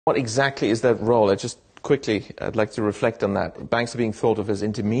What exactly is that role? I'd like to reflect on that. Banks are being thought of as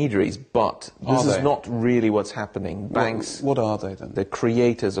intermediaries, but this is not really what's happening. Banks... What are they then? They're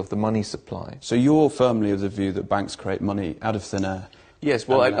creators of the money supply. So you're firmly of the view that banks create money out of thin air? Yes,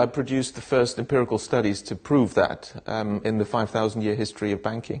 well, I produced the first empirical studies to prove that in the 5,000-year history of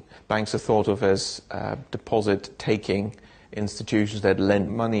banking. Banks are thought of as deposit-taking institutions that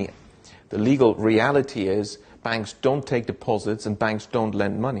lend money. The legal reality is banks don't take deposits and banks don't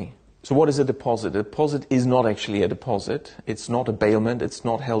lend money. So what is a deposit? A deposit is not actually a deposit. It's not a bailment. It's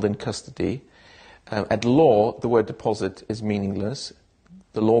not held in custody. At law, the word deposit is meaningless.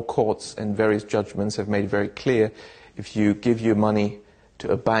 The law courts and various judgments have made it very clear if you give your money to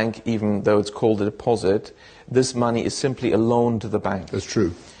a bank, even though it's called a deposit, this money is simply a loan to the bank. That's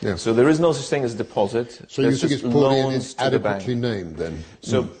true, yeah. So there is no such thing as a deposit. So you think it's probably inadequately named then?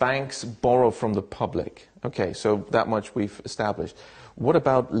 So banks borrow from the public. Okay, so that much we've established. What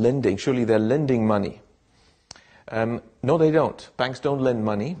about lending? Surely they're lending money. No, they don't. Banks don't lend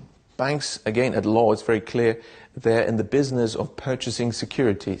money. Banks, again, at law, it's very clear, they're in the business of purchasing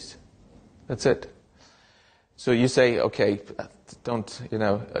securities. That's it. So you say, okay, don't,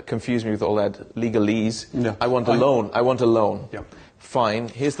 confuse me with all that legalese. No. I want a loan. I want a loan. Yeah. Fine,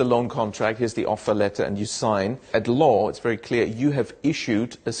 here's the loan contract, here's the offer letter, and you sign. At law, it's very clear, you have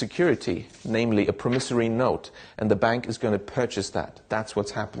issued a security, namely a promissory note, and the bank is going to purchase that. That's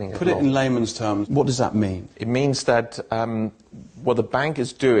what's happening at law. Put it in layman's terms. What does that mean? It means that what the bank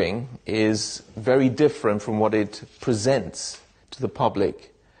is doing is very different from what it presents to the public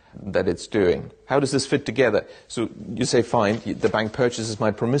that it's doing. How does this fit together? So you say, fine, the bank purchases my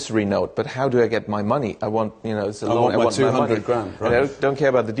promissory note, but how do I get my money? I want, it's a loan, I want my 200 grand, right? I don't care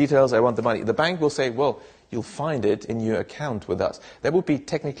about the details, I want the money. The bank will say, well, you'll find it in your account with us. That would be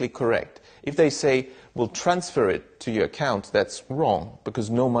technically correct. If they say, we'll transfer it to your account, that's wrong, because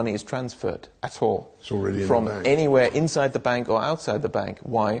no money is transferred at all. It's already in from the bank. Anywhere inside the bank or outside the bank.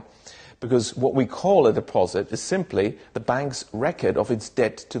 Why? Because what we call a deposit is simply the bank's record of its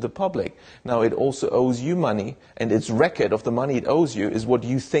debt to the public. Now, it also owes you money, and its record of the money it owes you is what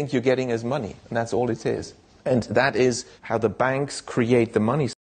you think you're getting as money. And that's all it is. And that is how the banks create the money.